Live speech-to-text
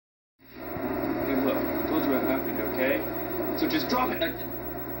So just drop it. Hey,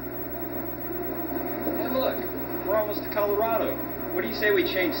 look. We're almost to Colorado. What do you say we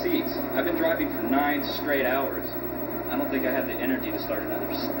change seats? I've been driving for 9 straight hours. I don't think I have the energy to start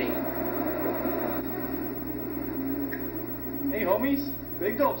another state. Hey, homies.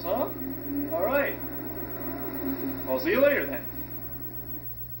 Big gulps, huh? All right. I'll see you later, then.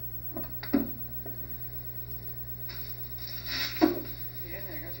 Yeah,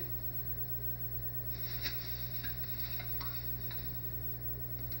 I got you.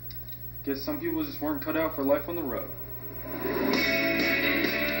 Guess some people just weren't cut out for life on the road.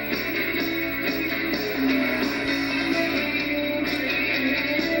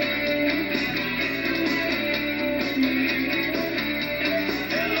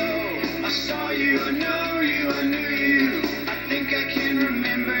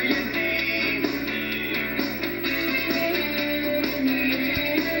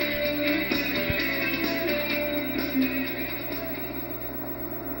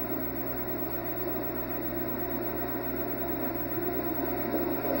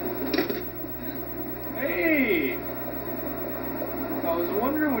 Hey! I was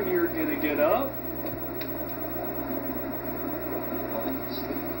wondering when you were gonna get up.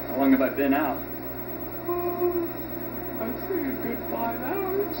 How long have I been out? Oh, I'd say a good 5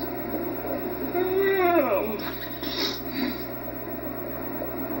 hours.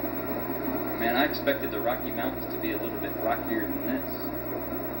 Man, I expected the Rocky Mountains to be a little bit rockier than this.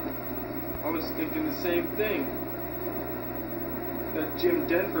 I was thinking the same thing. That Jim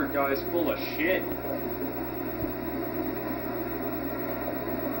Denver guy's full of shit.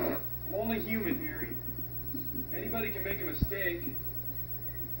 I'm only human, Harry. Anybody can make a mistake.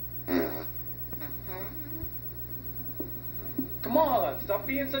 Come on, stop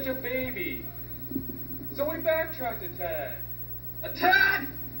being such a baby. So we backtracked a tad. A tad?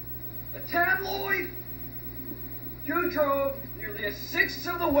 A tad, Lloyd? You drove nearly a sixth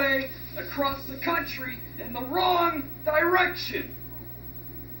of the way across the country in the wrong direction.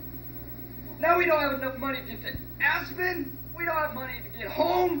 Now we don't have enough money to get to Aspen. We don't have money to get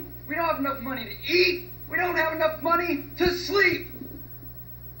home. We don't have enough money to eat. We don't have enough money to sleep.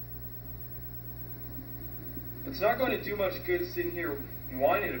 It's not going to do much good sitting here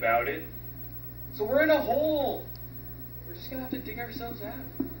whining about it. So we're in a hole. We're just going to have to dig ourselves out.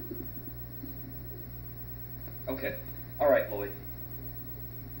 Okay. All right, Lloyd.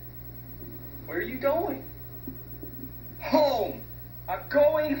 Where are you going? Home. I'm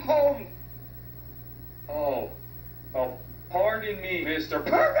going home. Oh, pardon me, Mr.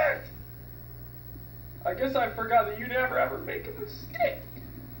 Perfect! I guess I forgot that you never ever make a mistake.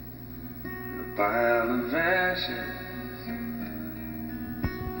 A pile of ashes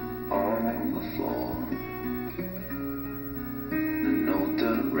on the floor. The note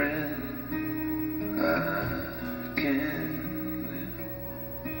that I read, I can't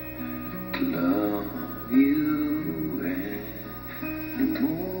live to love you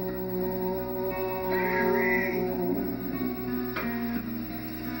anymore.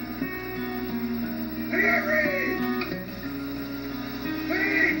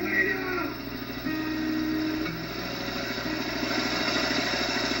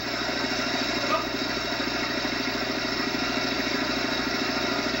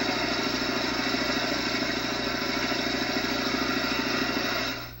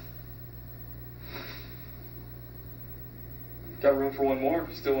 Got room for one more if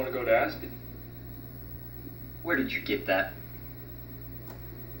you still want to go to Aspen. Where did you get that?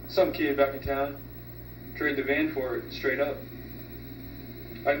 Some kid back in town. Trade the van for it straight up.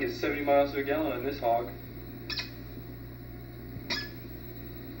 I can get 70 miles to a gallon on this hog.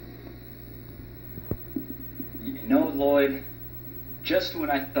 You know, Lloyd, just when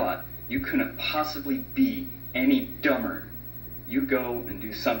I thought you couldn't possibly be any dumber, you go and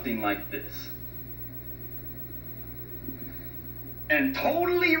do something like this. And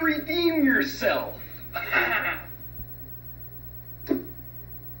totally redeem yourself.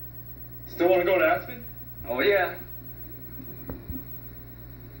 Still want to go to Aspen? Oh, yeah.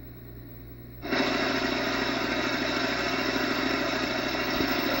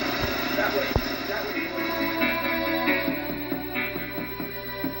 That way. That way.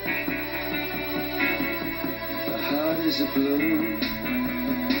 The heart is a blue.